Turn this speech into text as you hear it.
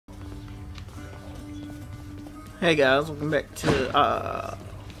Hey guys, welcome back to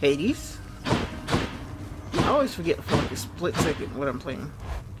Hades. I always forget for like a split second what I'm playing.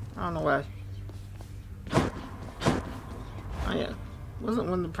 I don't know why. Oh yeah, wasn't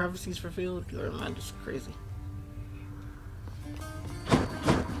one of the prophecies fulfilled? Or am I just crazy?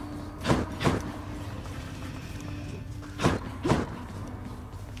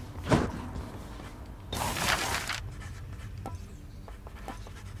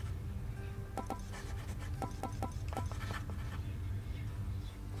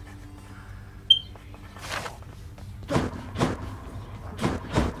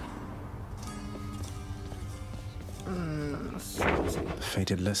 The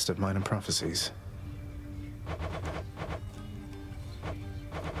fated list of minor prophecies.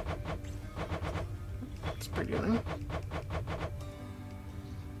 It's pretty good.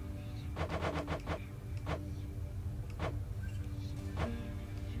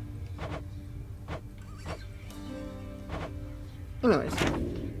 Anyways,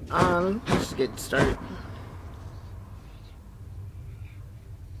 let's get started.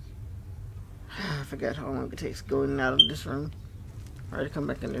 I forgot how long it takes going out of this room. Or to come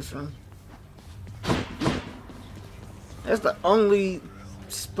back in this room. That's the only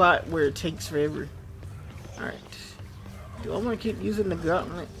spot where it takes forever. Alright. Do I want to keep using the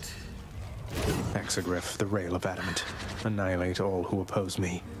gauntlet? Exogryph, the rail of adamant. Annihilate all who oppose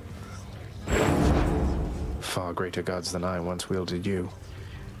me. Far greater gods than I once wielded you.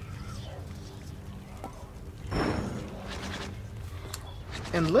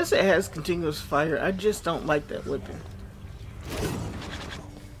 Unless it has continuous fire, I just don't like that weapon.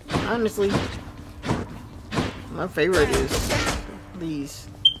 Honestly, my favorite is these.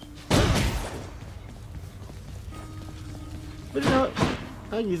 But you know what?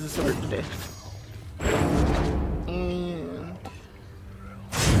 I'll use the sword today. And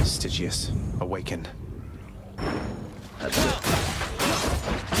Stygius, awaken. that's it.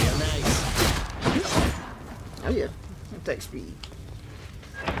 Yeah, nice. Oh yeah, attack speed.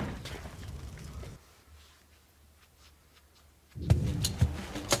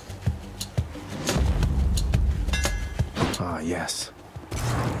 Ah, yes.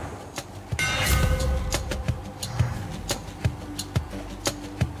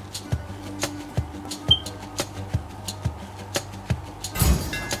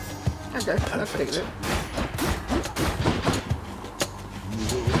 Okay, let's take it.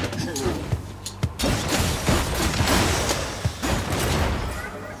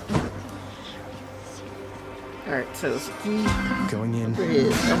 Alright, so it's key. Going in. There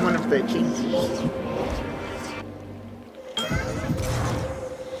is. I wonder if that changes.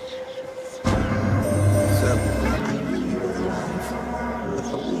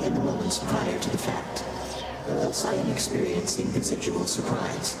 Prior to the fact, else I am experiencing considerable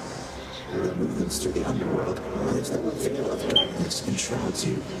surprise. The movements through the underworld, as though a veil of darkness enshrouds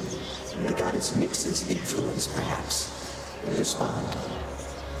you. The goddess mixes influence, perhaps. Respond.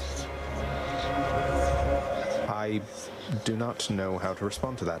 I do not know how to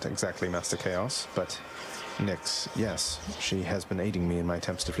respond to that exactly, Master Chaos, but Nyx, yes, she has been aiding me in my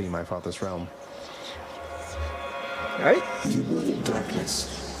attempts to flee my father's realm. Alright. You move in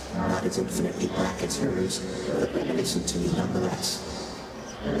darkness. Not as infinitely black as hers, but reminiscent to me nonetheless.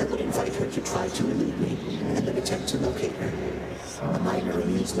 I would invite her to try to elude me, and then attempt to locate her. A minor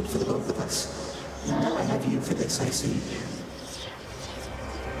amusement for the both of us. Now I have you for this, I see.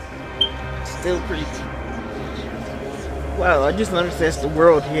 Still creepy. Wow, I just noticed that's the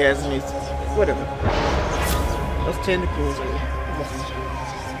world he has in his... whatever. Those tentacles are...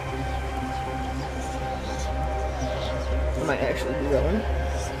 I might actually do that one.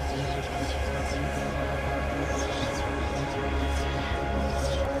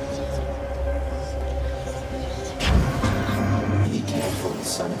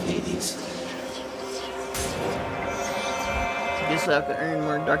 Son of Hades. Guess I could earn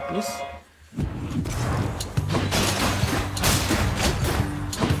more darkness.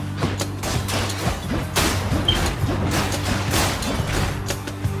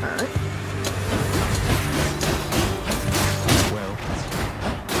 Alright. Well,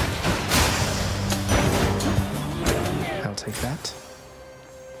 I'll take that.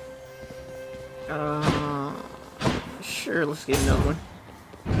 Sure, let's get another one.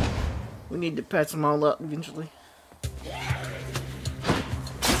 We need to patch them all up eventually.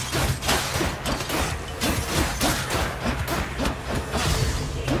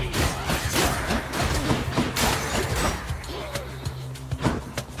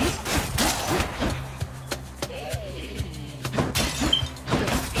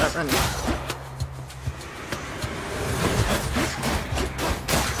 Stop running.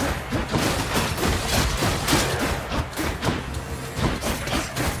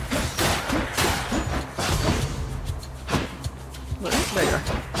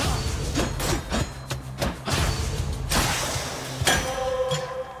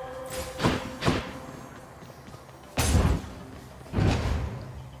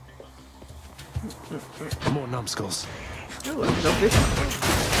 numbskulls. Oh, let's go fishing.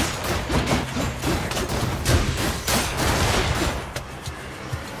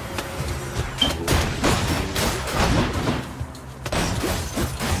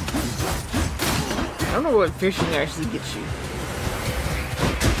 I don't know what fishing actually gets you.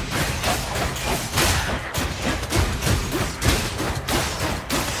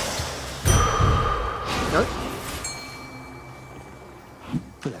 Nope.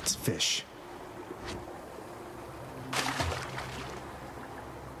 Let's fish.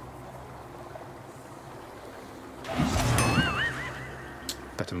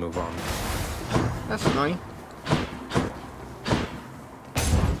 Better move on. That's annoying.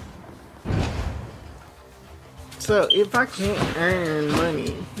 So, if I can't earn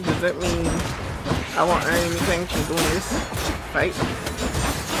money, does that mean I won't earn anything from doing this fight?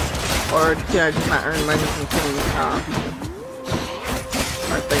 Or can I just not earn money from killing people?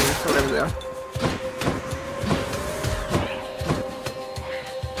 Or things, whatever they are.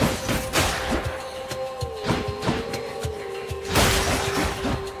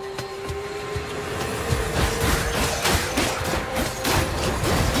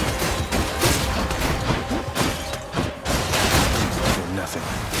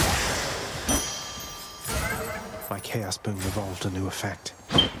 Chaos Boom evolved a new effect.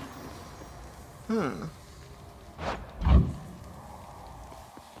 I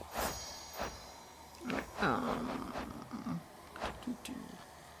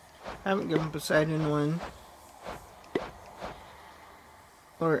haven't given Poseidon one.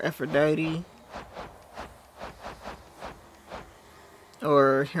 Or Aphrodite.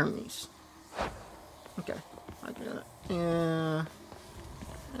 Or Hermes. Okay, I do that. Yeah.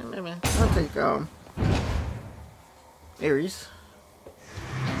 Maybe I'll take Ares.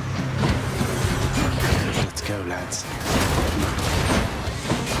 Let's go, lads.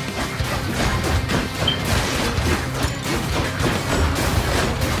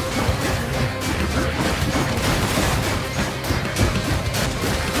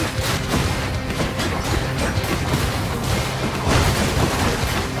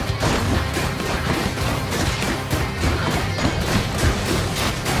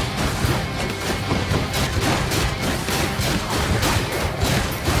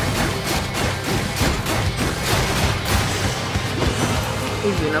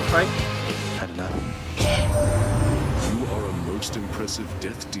 Easy enough, right? Had enough. You are a most impressive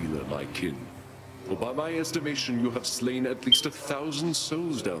death dealer, my kin. For by my estimation, you have slain at least 1,000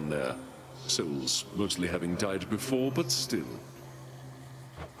 souls down there. Souls mostly having died before, but still.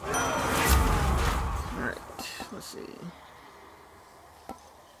 Alright, let's see.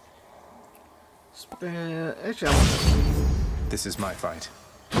 Actually, This is my fight.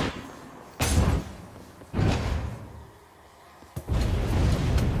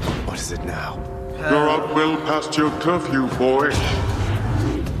 What is it now? You're out well past your curfew, boy.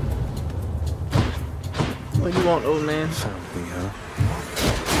 what do you want, old man? Found me, huh?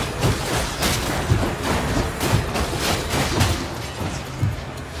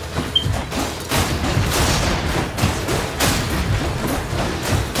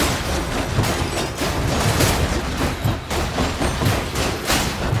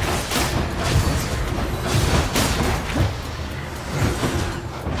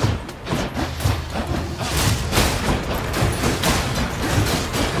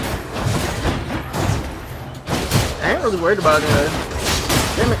 Worried about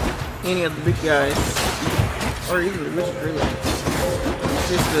damn it, any of the big guys, or even the wizard, really. It's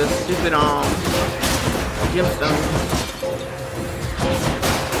just the stupid gemstones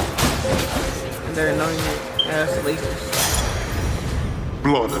and their annoying ass lasers.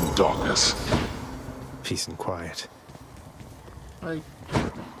 Blood and darkness. Peace and quiet. Like,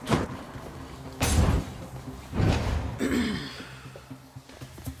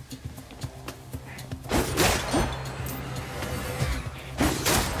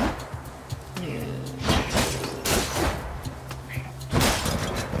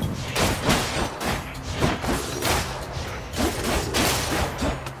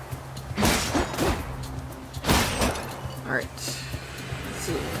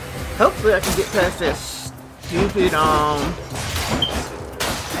 hopefully I can get past that stupid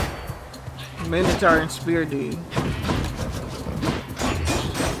Minotaur and Spear dude.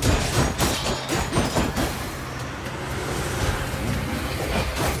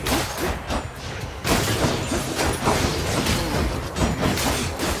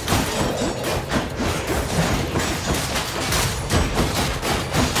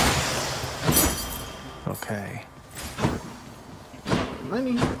 Okay.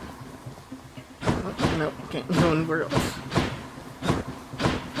 Money. Oh, nope, can't go anywhere else.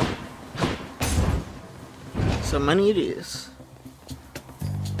 So money it is.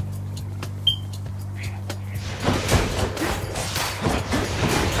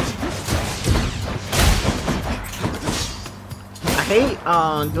 I hate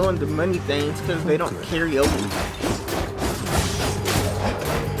doing the money things because they don't carry over.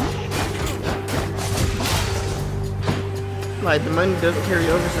 Like, the money doesn't carry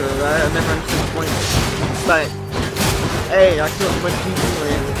over, so I never understood the point. But, hey, I killed a bunch of people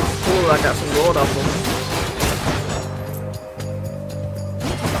and cool, I got some gold off of them.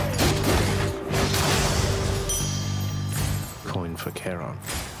 Coin for Charon.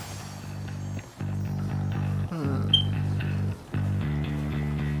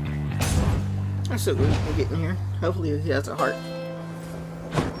 That's so good we're getting here. Hopefully he has a heart.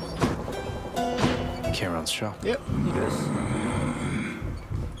 Charon's shop. Yep, he does.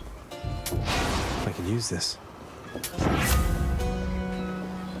 I can use this.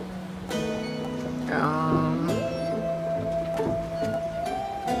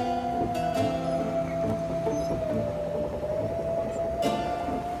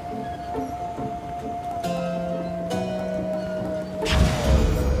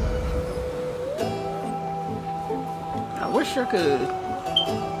 I wish I could.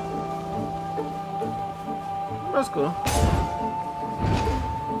 That's cool.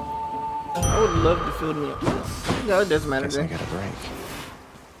 I would love to fill me up. No, it doesn't matter Guess I then. get a break.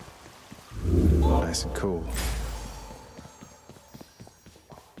 Nice and cool.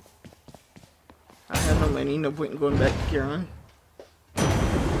 I have no money, no point in going back to Kieran.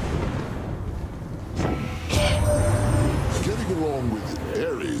 Getting along with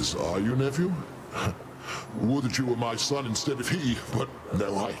Ares, are you, nephew? Would that you were my son instead of he, but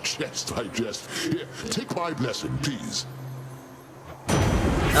no, I jest. Here, take my blessing, please.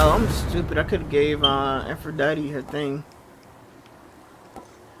 Oh, I'm stupid. I could have gave Aphrodite her thing.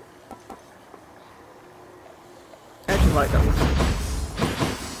 I actually like that one.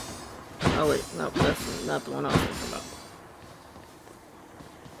 Oh wait, no, that's not the one I was thinking about.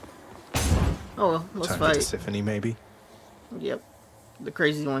 Oh well, let's Time fight. for Tisiphone, maybe? Yep, the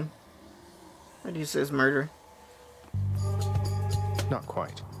crazy one. It just says murder. Not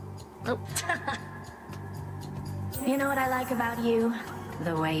quite. Oh, You know what I like about you?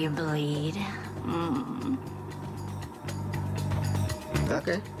 The way you bleed. That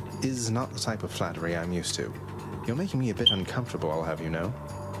okay. is not the type of flattery I'm used to. You're making me a bit uncomfortable, I'll have you know.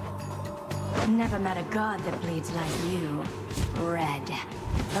 Never met a god that bleeds like you. Red.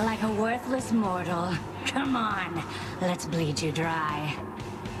 Like a worthless mortal. Come on, let's bleed you dry.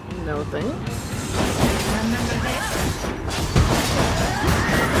 No thanks. Remember this?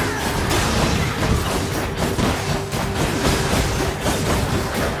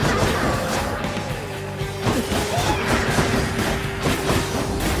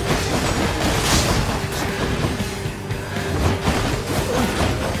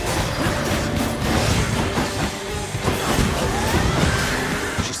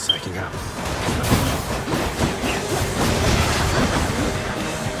 She's psyching up.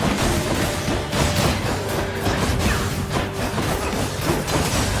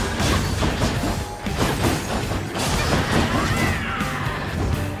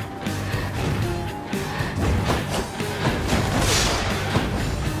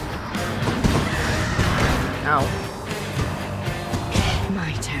 Ow.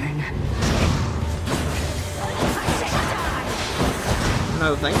 My turn.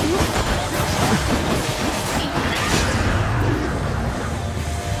 No thank you.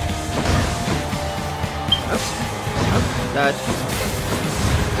 Oh, gotcha.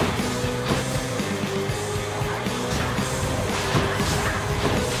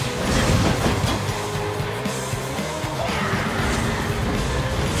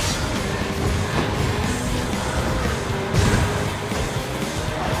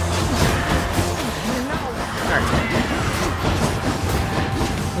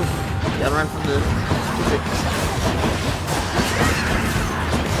 Gotta run from the stupid.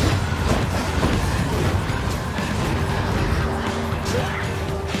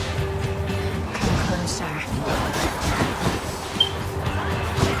 Come closer.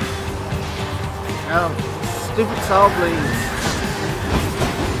 Oh, stupid saw blades.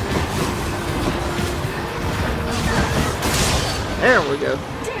 There we go.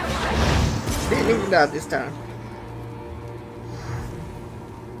 Didn't even die this time.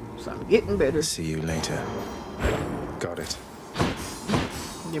 So I'm getting better. See you later. Got it.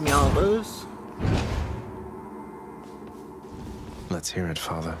 Give me all of those. Let's hear it,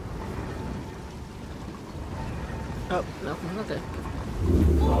 Father. Oh, nothing. Okay.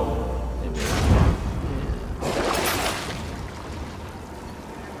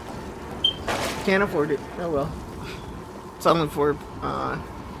 Can't afford it. Oh well. It's only for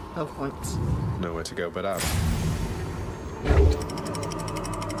health points. Nowhere to go but up.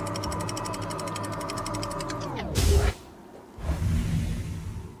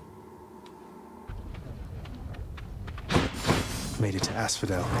 Made it to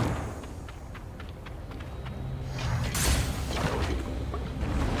Asphodel.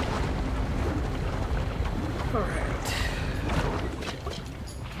 Alright.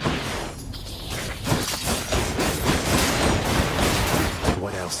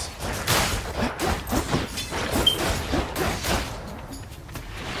 What else?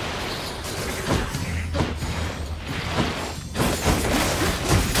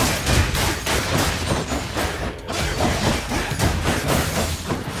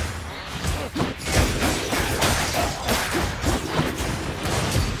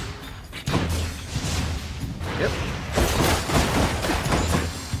 Yep.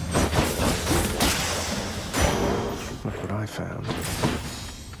 Look what I found.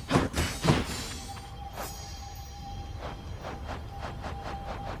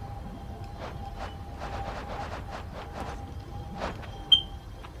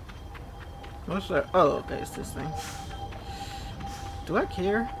 What's that? Oh, okay, it's this thing. Do I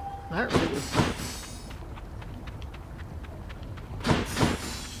care? Not really.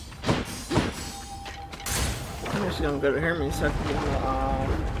 I'm just gonna go to Hermes so I can get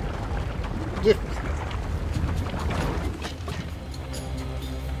my gift.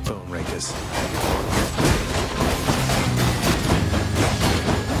 Bone rakers.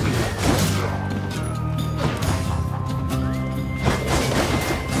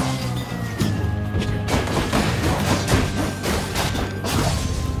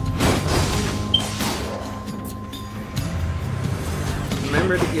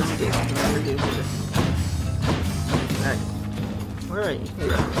 Remember to give me gift. Remember to give me gift. Alright. Where are you? Here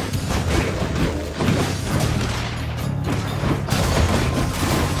you are.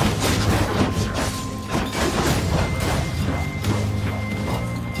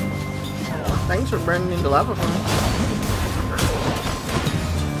 Thanks for burning into lava for me.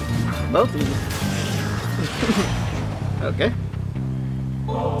 Both of you. Okay.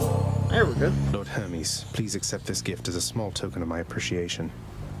 There we go. Lord Hermes, please accept this gift as a small token of my appreciation.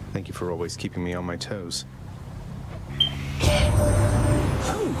 Thank you for always keeping me on my toes.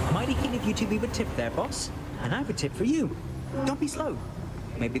 Oh, mighty keen of you to leave a tip there, boss. And I have a tip for you. Don't be slow.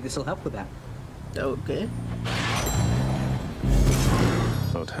 Maybe this will help with that. Okay.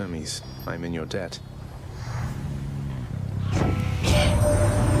 Lord Hermes, I'm in your debt.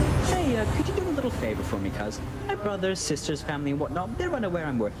 Hey, could you do a little favor for me, cuz? My brothers, sisters, family, and whatnot, they're unaware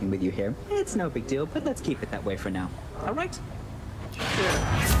I'm working with you here. It's no big deal, but let's keep it that way for now. Alright? Sure.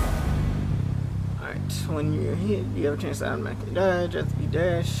 Alright, when you're hit, you have a chance to automatically dodge, have to be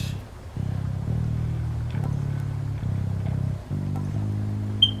dash.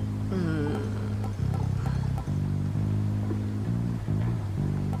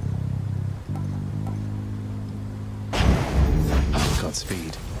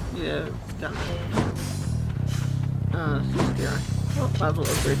 Godspeed. Yeah, it's got scary. Well, might as well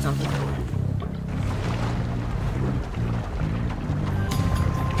upgrade something.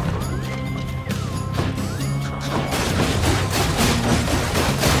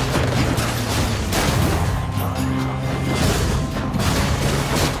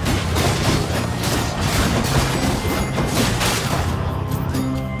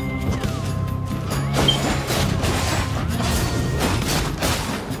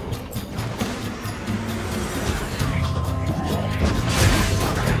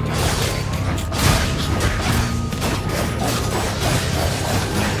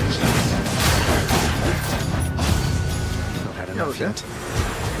 Yet.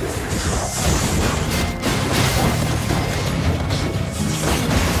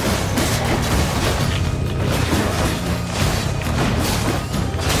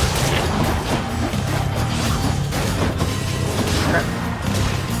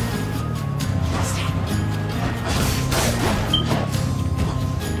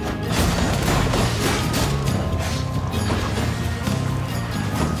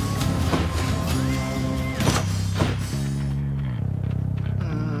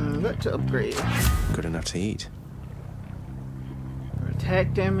 To upgrade. Good enough to eat.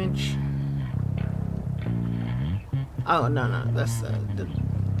 Attack damage. Oh no, that's the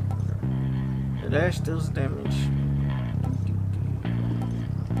dash deals damage.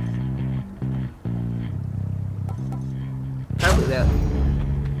 Probably that.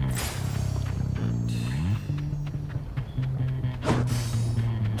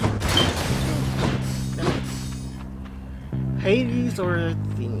 Hades or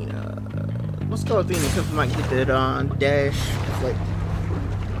Athena? Let's go with Athena because we might get that dash deflect.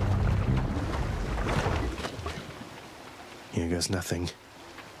 Here goes nothing.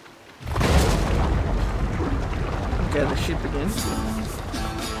 Okay, the ship again.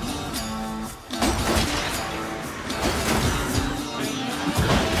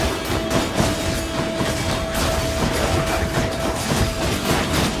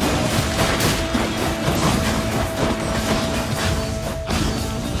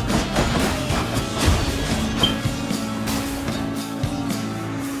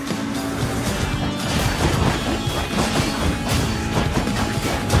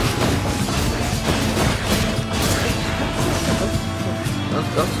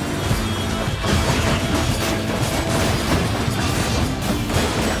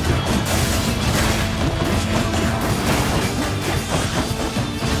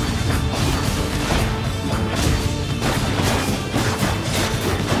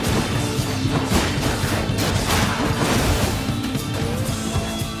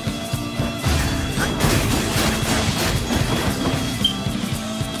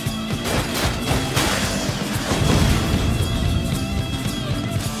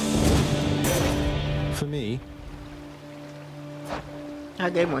 I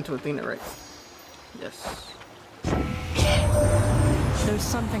gave one to Athena, right? Yes. There's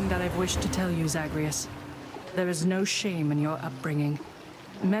something that I've wished to tell you, Zagreus. There is no shame in your upbringing.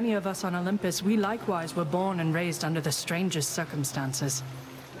 Many of us on Olympus, we likewise were born and raised under the strangest circumstances.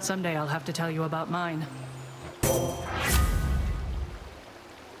 Someday I'll have to tell you about mine.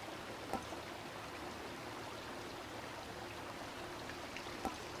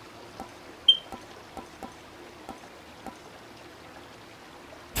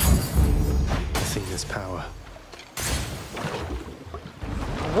 Athena's power.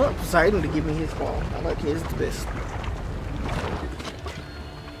 I want Poseidon to give me his ball. I like his the best.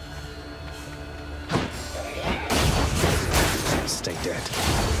 Stay dead.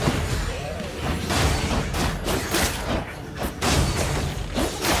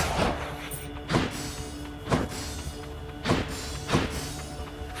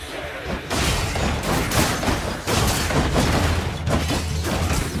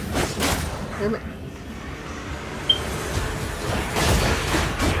 Damn it.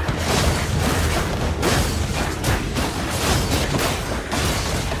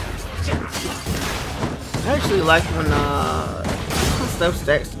 I actually like when stuff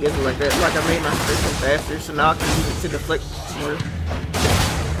stacks together like that. Like I made my spectrum faster, so now I can use it to deflect more.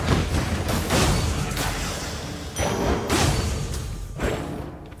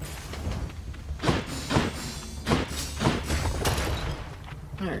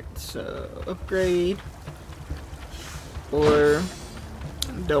 Alright, so upgrade or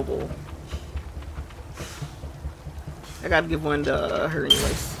double. I gotta give one to her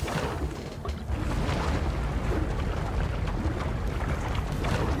anyways.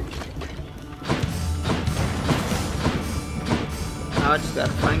 I just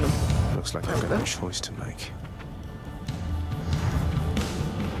gotta find them. Looks like I've got a choice to make.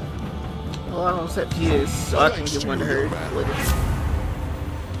 Well, I don't set his, so I can give one to her later.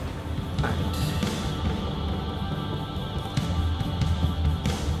 Alright.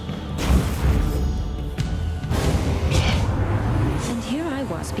 And here I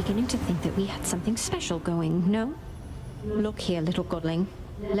was beginning to think that we had something special going, no? Look here, little godling.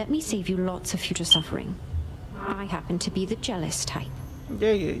 Let me save you lots of future suffering. I happen to be the jealous type.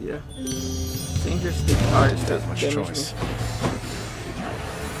 Yeah. Dangerous stick artist that Much damaged choice. me.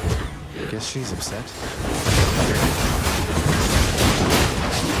 Guess she's upset.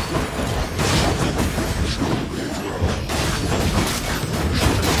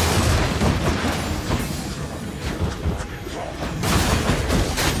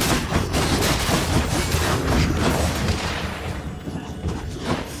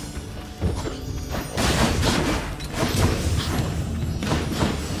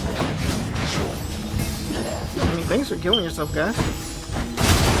 I mean, thanks for killing yourself, guys.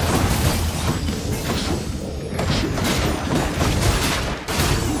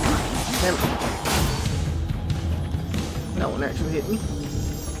 Damn it. That one actually hit me.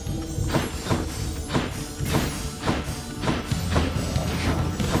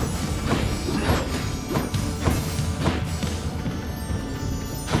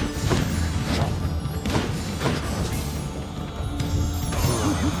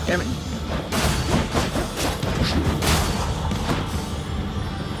 Damn it.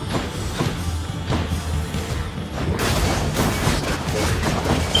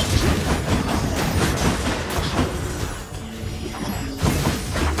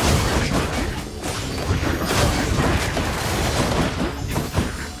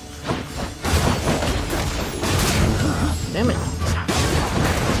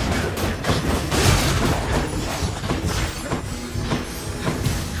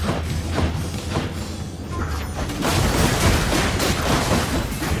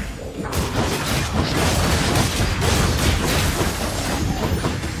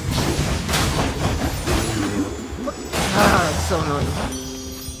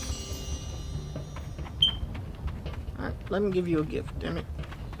 Let me give you a gift, damn it.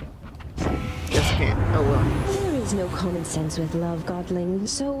 Yes, I can't. Oh well. There is no common sense with love, Godling,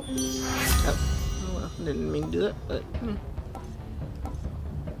 so... Oh well, didn't mean to do that, but...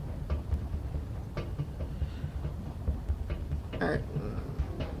 Alright.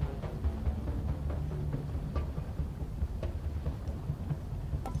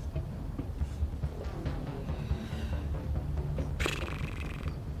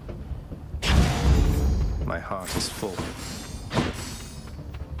 My heart is full.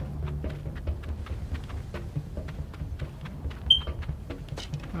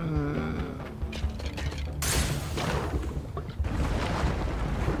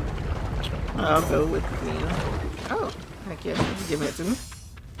 I'll go with me. Oh, heck yeah, give it to me.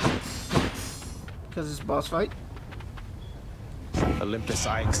 Because it's boss fight. Olympus,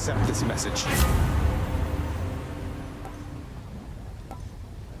 I accept this message.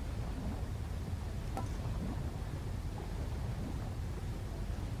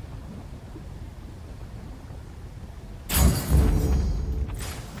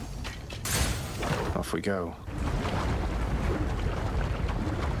 Off we go.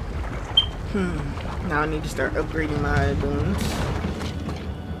 Now I need to start upgrading my boons.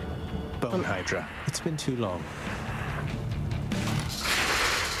 Bone Hydra. It's been too long.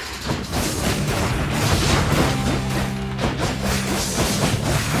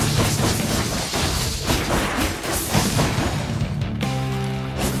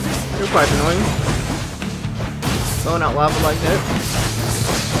 You're quite annoying. Throwing out lava like that.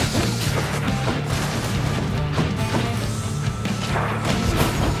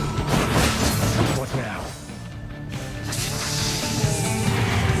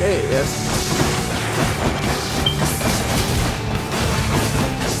 Hey, yes.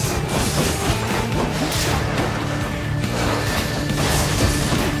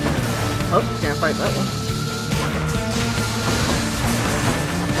 Oh, can't fight that one.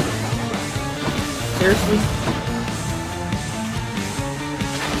 Seriously?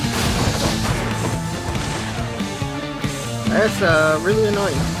 That's really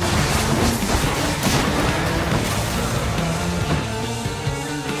annoying.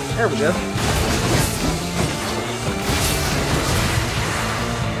 There we go.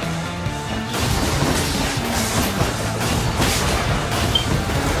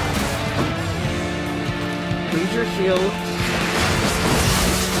 Use your shield.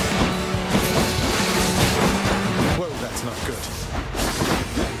 Whoa, that's not good.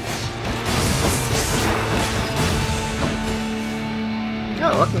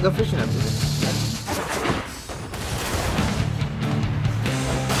 Oh, I can go fishing after this.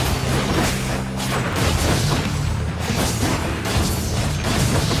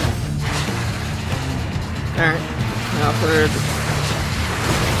 Alright, now for the...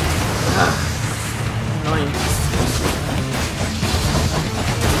 annoying.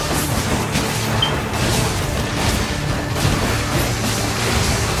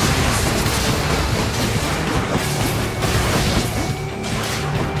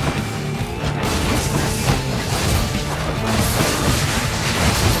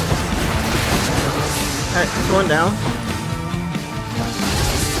 Alright, there's one down.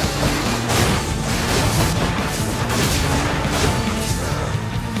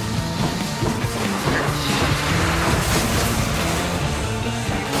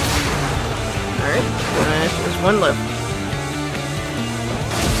 There's one left.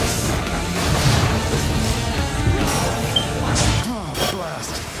 Oh,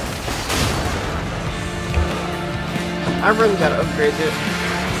 blast. I really gotta upgrade it.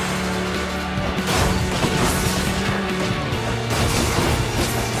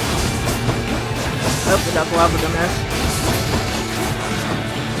 Oh, we got the lava dumbass.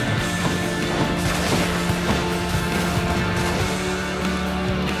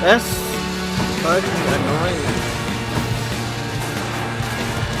 That's fucking annoying.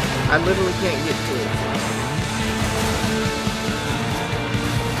 I literally can't get to it.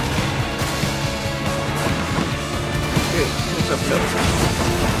 Hey, what's up, though?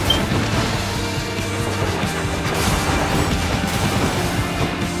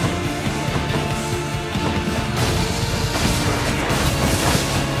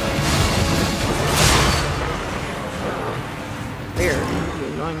 There, you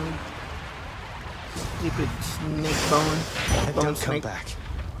annoying stupid snake bone. Don't Snake. come back.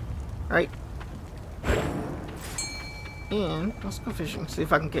 Right. And let's go fishing. See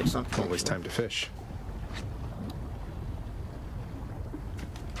if I can catch something. Always time to fish.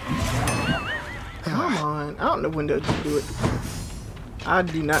 Come on. I don't know when to do it. I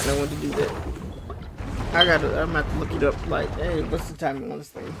do not know when to do that. I'm gonna have to look it up like, hey, what's the timing on this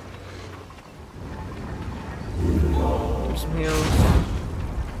thing? some heals.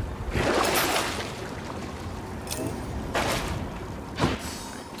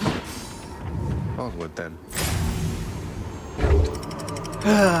 Onward then.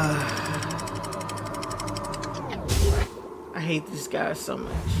 I hate these guys so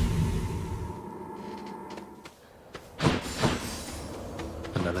much.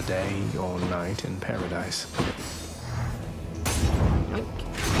 Another day or night in paradise.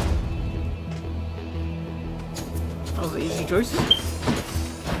 Those are easy choices.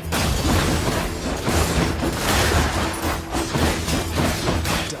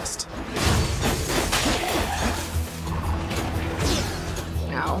 Dust.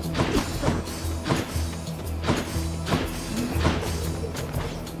 Ow.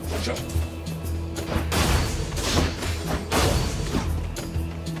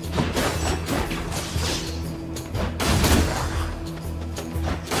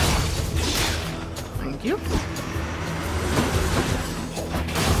 Thank you.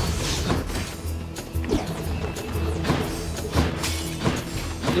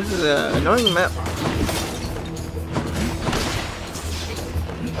 This is an annoying map.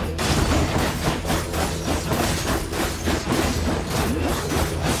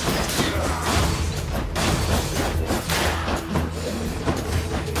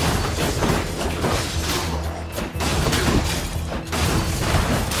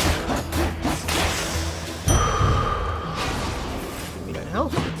 Give me that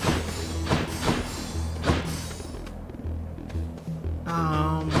health.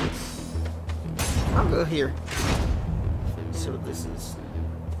 I'll go here. So this is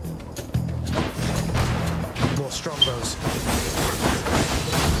More strongbows.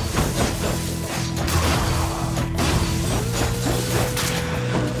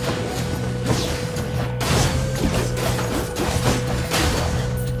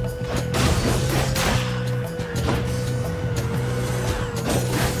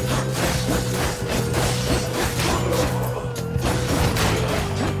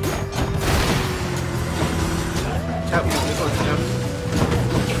 help me close enough.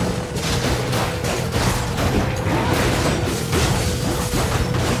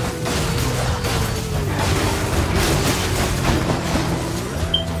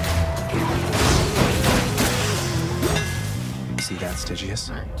 See that, Stygius?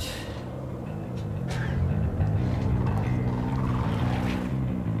 All right.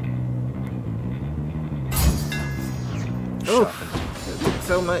 Oof, that did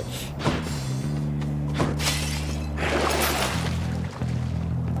so much.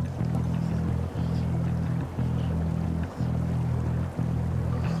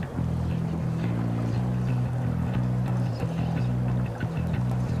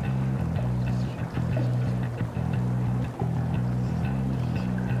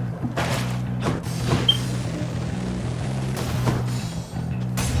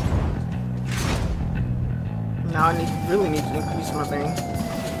 Now I really need to increase my thing.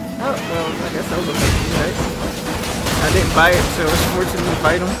 Oh, well, I guess that was a big right? I didn't buy it, so it's fortunate to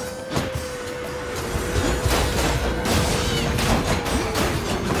fight him.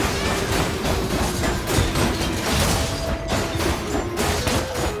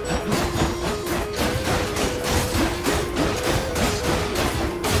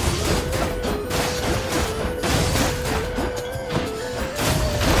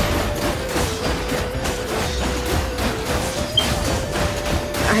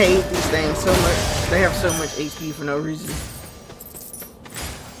 I hate these things so much. They have so much HP for no reason.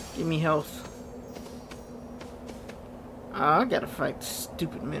 Give me health. I gotta fight the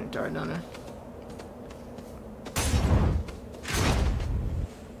stupid Minotaur, don't I?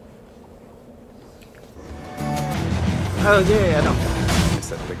 Oh yeah, I don't. It's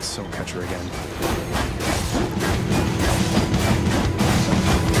that big soul catcher again.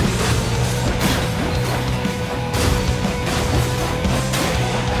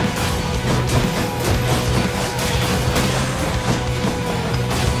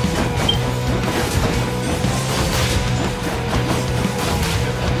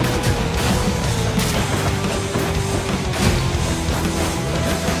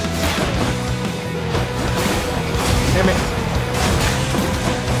 Damn it.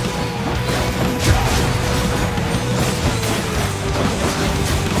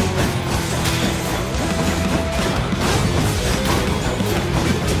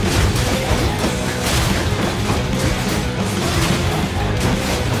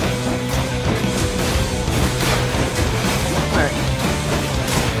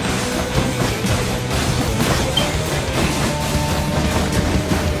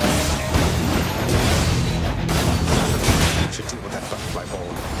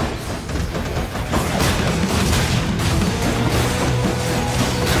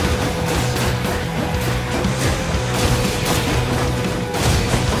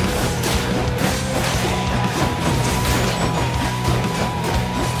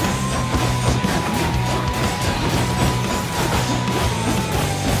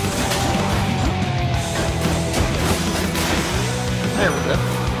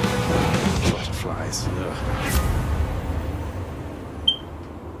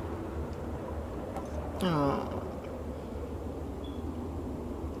 Oh.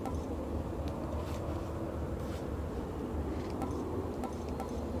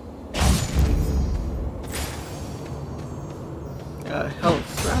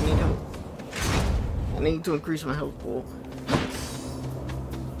 Health. I need help. I need to increase my health pool.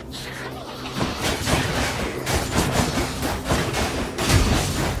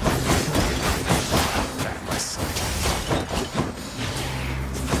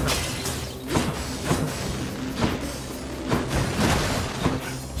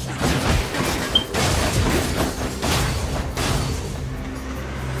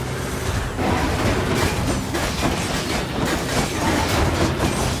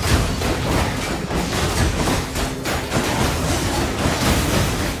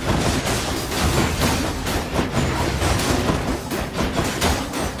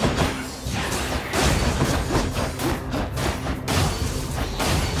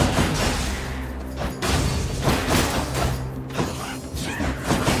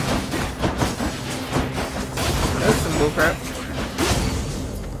 Crap.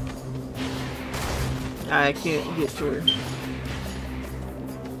 I can't get to her.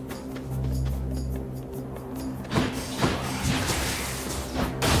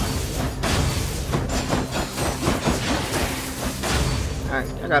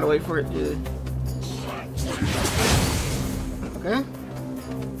 Alright, I gotta wait for it to... Okay.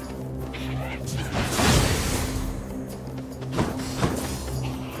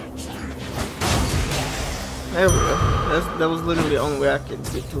 There we go. That was literally the only way I could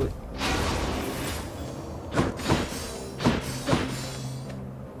get to it.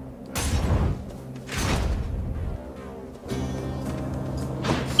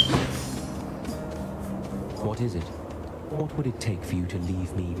 What is it? What would it take for you to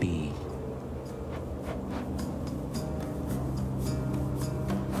leave me be?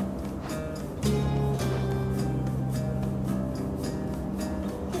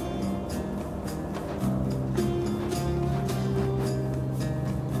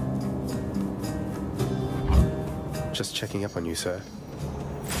 Just checking up on you, sir.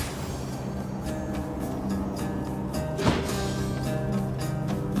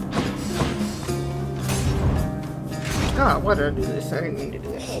 Ah, why did I do this? I didn't mean to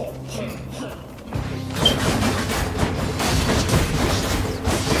do that.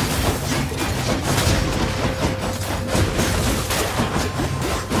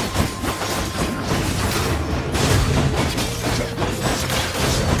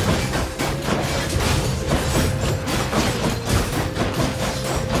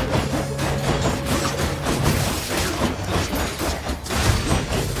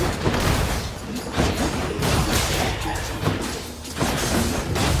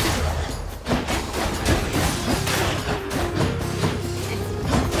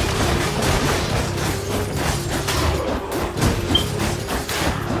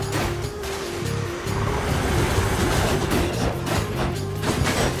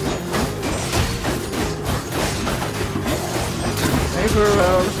 Thanks for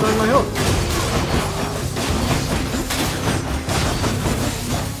restoring my health.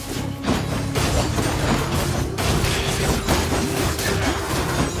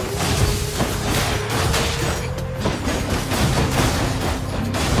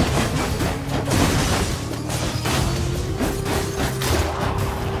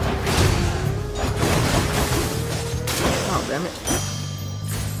 Oh, damn it.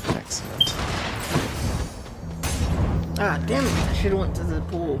 Excellent. Ah, damn it. I should have went to the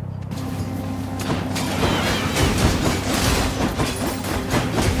pool.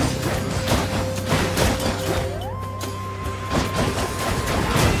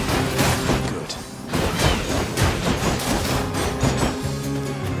 Good.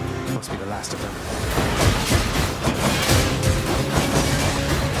 Must be the last of them.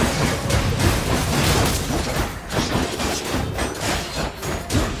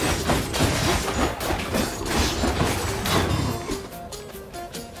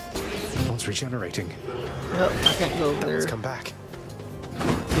 Regenerating. Nope, I can't go over there. Let's come back.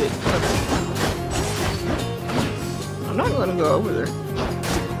 Good. I'm not gonna go over there.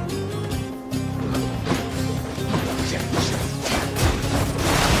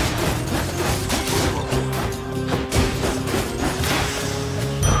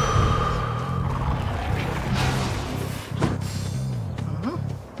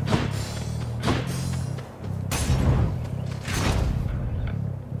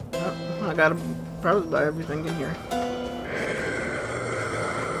 I gotta probably buy everything in here.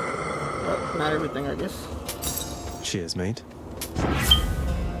 Well, not everything, I guess. Cheers, mate.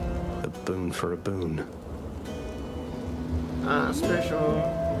 A boon for a boon. Special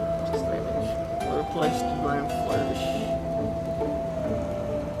damage. Replace Divine Flourish.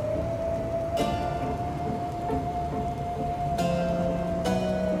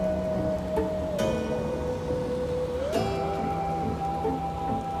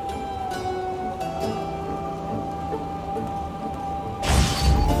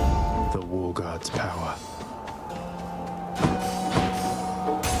 The War God's power.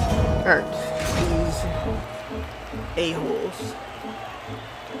 Alright, these a-holes.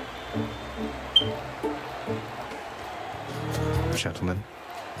 Gentlemen,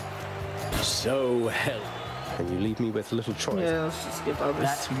 So hell. and you leave me with little choice. Yeah, let's just skip all this.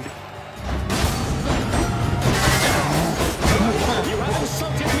 That's me. You have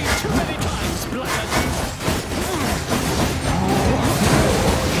insulted me too many times, Blood.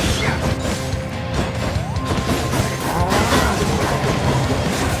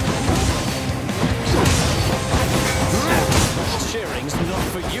 Cheering's not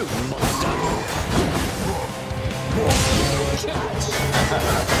for you, monster.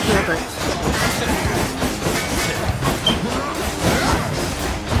 Yeah, thanks.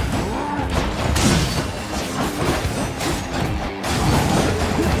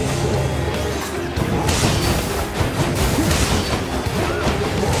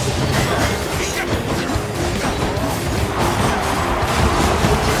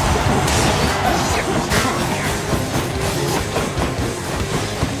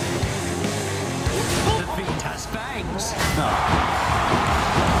 The fiend has fangs.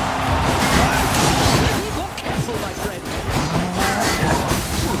 Be more careful, my friend.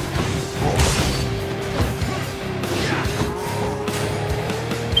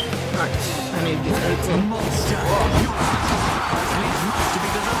 Alright, I need these 18. Monster. Your sacrifice leaves much to be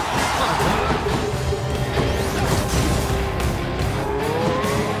desired.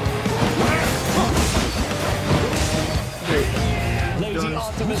 Great. Lady Doing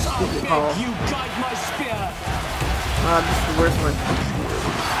Artemis, I stupid beg call. you guide my spear. This is the worst one.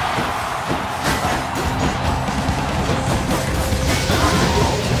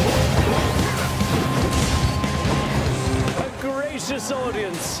 A gracious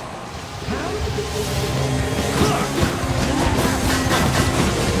audience.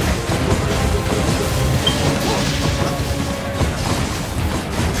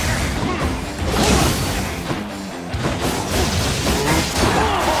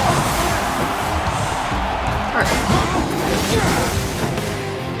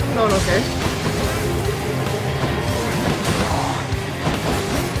 Oh, okay.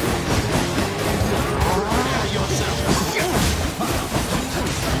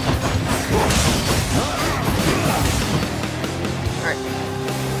 Alright.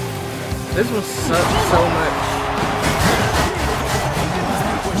 This one sucks so much.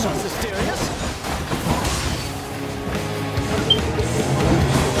 Wish us mysterious.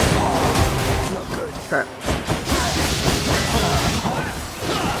 Crap.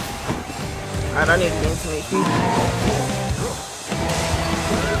 Alright, I need to gain some HP.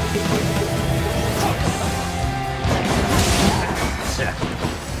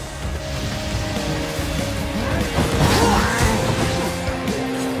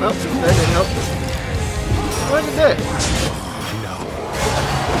 Nope, that didn't help. What is it?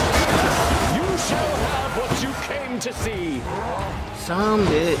 You shall have what you came to see. Some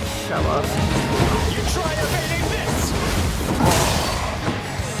bitch. I lost. You try evading this.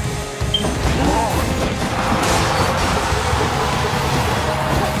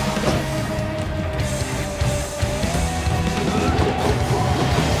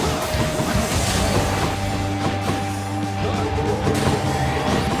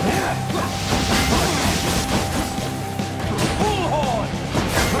 Bullhorn!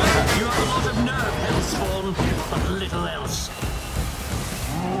 You have a lot of nerve, Hellspawn, but little else.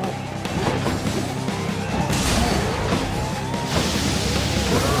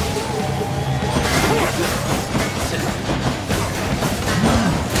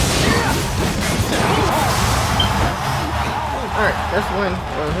 Alright, that's one.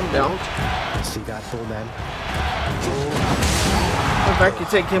 Him down. See that, full man? If I could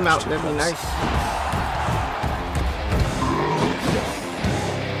take him out, that'd be nice.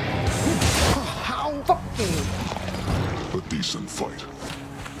 How fucking A decent fight.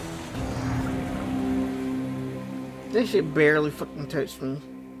 this shit barely fucking touched me.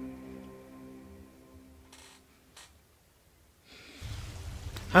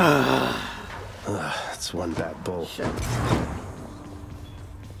 That's one bad bull. Shit.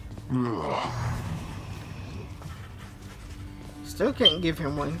 Still can't give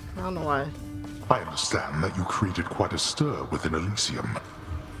him one. I don't know why. I understand that you created quite a stir within Elysium.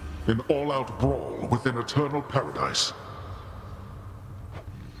 An all-out brawl within Eternal Paradise.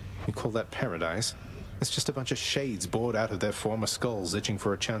 You call that paradise? It's just a bunch of shades bored out of their former skulls, itching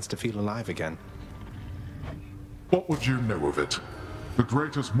for a chance to feel alive again. What would you know of it? The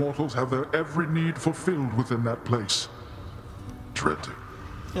greatest mortals have their every need fulfilled within that place. Dread.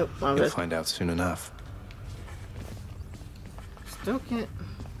 Yep, You'll find out soon enough. Still can't.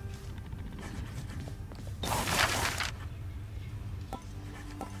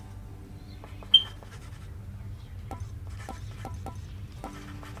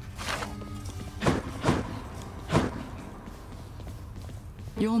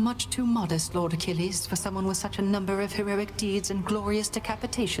 You're much too modest, Lord Achilles, for someone with such a number of heroic deeds and glorious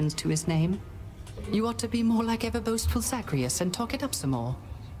decapitations to his name. You ought to be more like ever-boastful Zagreus and talk it up some more.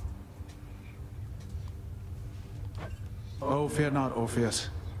 Oh, fear not, Orpheus.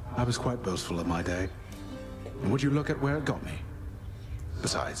 I was quite boastful in my day. And would you look at where it got me?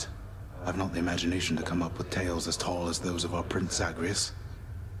 Besides, I've not the imagination to come up with tales as tall as those of our Prince Zagreus.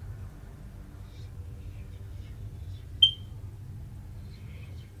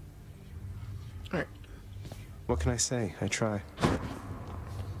 Alright. What can I say? I try.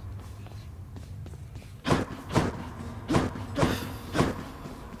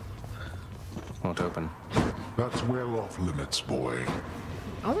 Won't open. That's well off limits, boy.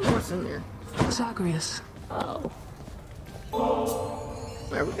 I wonder what's in there. Zagreus. Oh.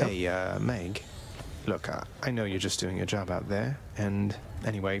 There we go. Hey, Meg. Look, I know you're just doing your job out there, and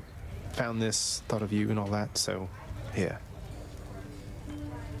anyway, found this, thought of you and all that, so here.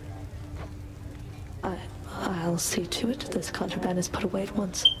 I'll see to it this contraband is put away at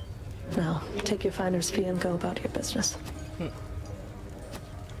once. Now, take your finder's fee and go about your business.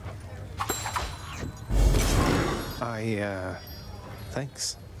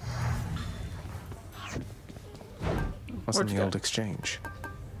 Thanks. What's in the old exchange?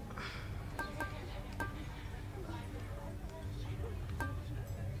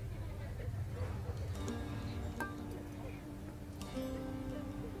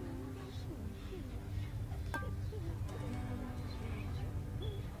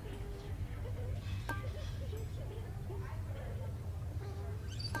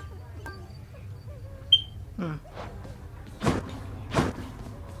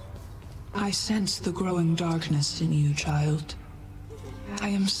 I sense the growing darkness in you, child. I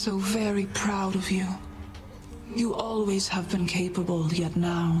am so very proud of you. You always have been capable, yet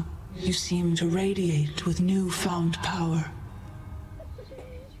now you seem to radiate with newfound power.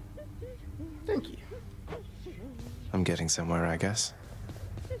 Thank you. I'm getting somewhere, I guess.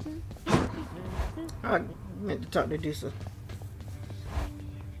 I meant to talk to Dusa.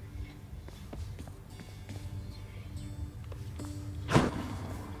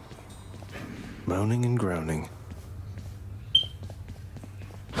 Moaning and groaning.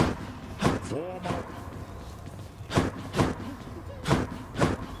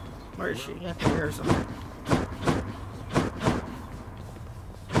 Where is she? I can hear her somewhere.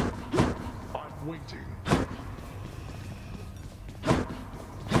 I'm waiting.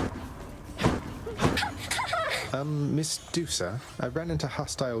 Miss Dusa, I ran into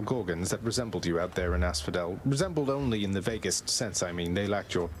hostile Gorgons that resembled you out there in Asphodel. Resembled only in the vaguest sense, I mean. They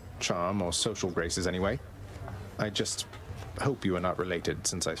lacked your charm or social graces anyway. I just hope you are not related,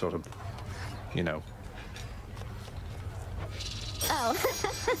 since I sort of, you know. Oh,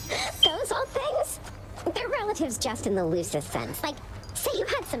 those old things? They're relatives just in the loosest sense. Like, say you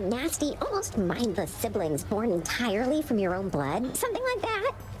had some nasty, almost mindless siblings born entirely from your own blood, something like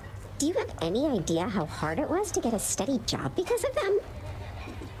that. Do you have any idea how hard it was to get a steady job because of them?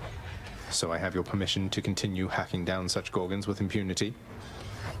 So I have your permission to continue hacking down such Gorgons with impunity?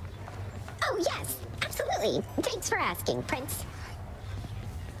 Oh, yes, absolutely. Thanks for asking, Prince.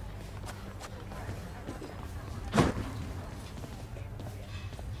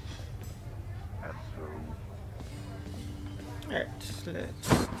 Alright,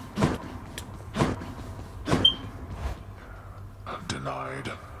 let's...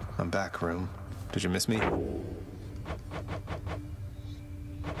 Denied. I'm back, room. Did you miss me?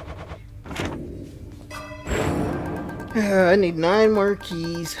 I need 9 more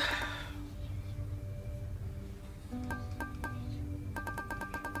keys.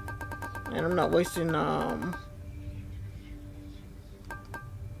 And I'm not wasting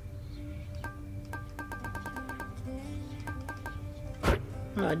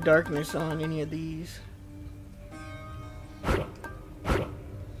darkness on any of these.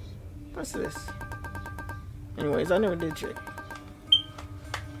 What's this? Anyways, I never did check.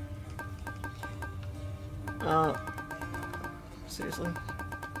 Seriously.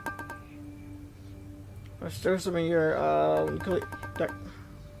 Restore some of your when you click dark.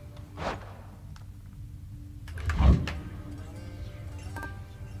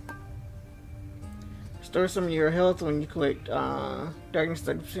 Restore some of your health when you collect darkness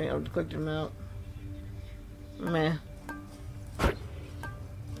 30% of the collected amount. Meh.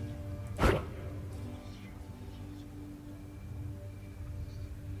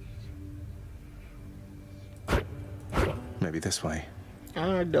 Maybe this way.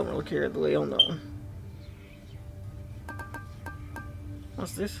 I don't really care the way on that one.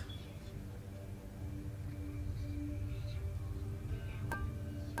 What's this?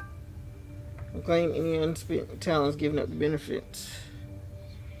 Claim any unspent talents giving up the benefits.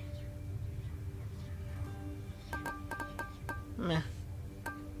 Meh.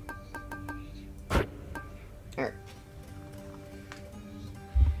 Alright.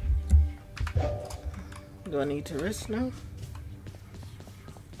 Do I need to rest now?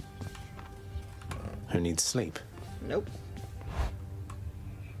 Who needs sleep? Nope.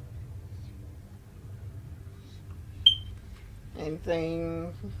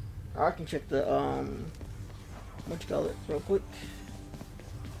 Anything? I can check the what you call it real quick.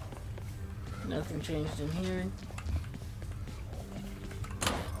 Nothing changed in here.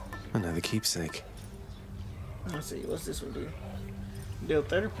 Another keepsake. Let's see, what's this one do? Deal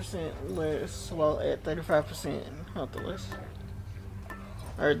 30% less while at 35% health less.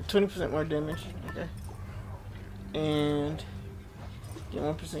 Or 20% more damage. Okay. And get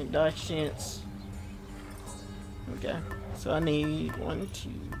 1% dodge chance. Okay. So I need 1, 2,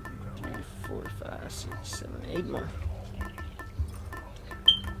 3, 4, 5, 6, 7, 8 more.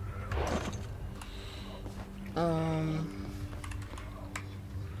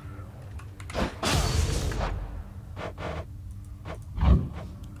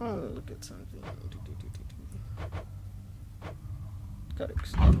 Oh, look at something.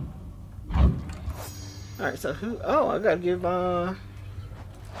 Codex. Alright, so who? Oh, I gotta give him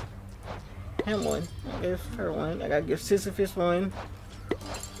one. I gave her one. I gotta give Sisyphus one.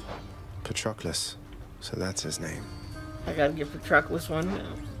 Patroclus. So that's his name. I gotta give Patroclus one.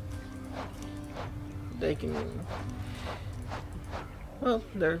 They can. Well,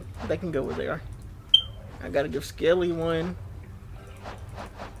 they can go where they are. I gotta give Skelly one.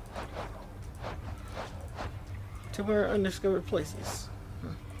 To where undiscovered places.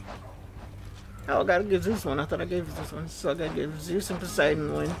 Oh, I gotta give Zeus one. I thought I gave this one. So I gotta give Zeus and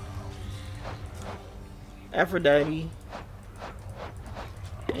Poseidon one. Aphrodite.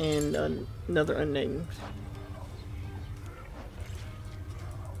 And another unnamed.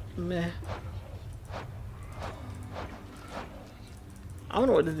 Meh. I don't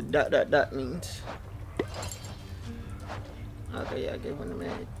know what the ... means. Okay, yeah, I gave one to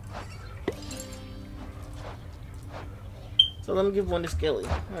Meg. So let me give one to Skelly.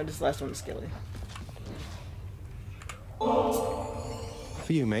 Or this last one to Skelly.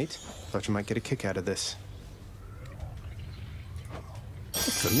 For you, mate. Thought you might get a kick out of this.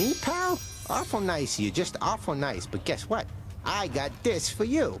 For me, pal? Awful nice of you, just awful nice. But guess what? I got this for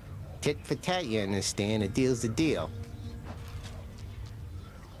you. Tit for tat, you understand? A deal's a deal.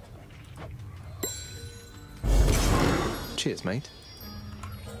 Cheers, mate.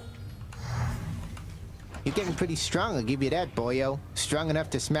 You're getting pretty strong, I'll give you that, boyo. Strong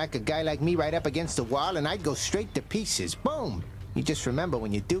enough to smack a guy like me right up against the wall, and I'd go straight to pieces. Boom! You just remember,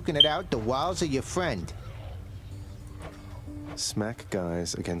 when you're duking it out, the walls are your friend. Smack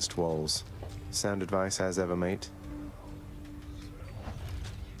guys against walls. Sound advice as ever, mate.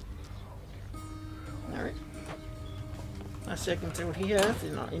 Alright. Let's check and see what he has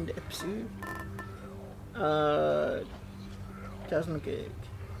in the episode. Cosmic Egg.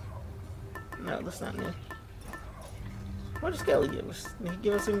 No, that's not me. What does Skelly give us? Did he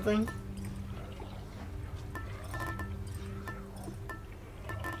give us anything?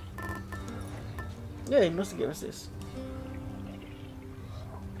 Yeah, he must have given us this.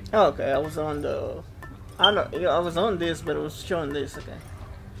 Oh, okay, I was on the... I know, yeah, I was on this, but it was showing this, okay.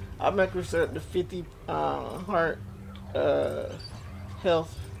 I'll make reset to 50 heart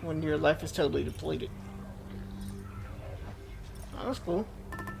health when your life is totally depleted. Oh, that's cool.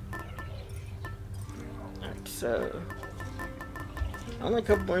 Alright, so... only a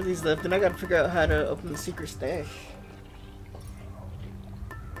couple more of these left, and I gotta figure out how to open the secret stash.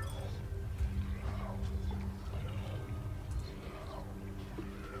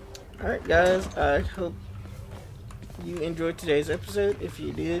 Alright guys, I hope you enjoyed today's episode. If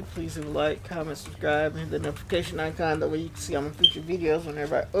you did, please leave a like, comment, subscribe, and hit the notification icon. That way you can see all my future videos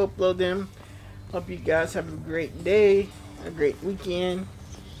whenever I upload them. Hope you guys have a great day, a great weekend,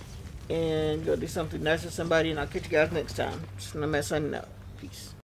 and go do something nice with somebody, and I'll catch you guys next time. Just no mess, signing out. Peace.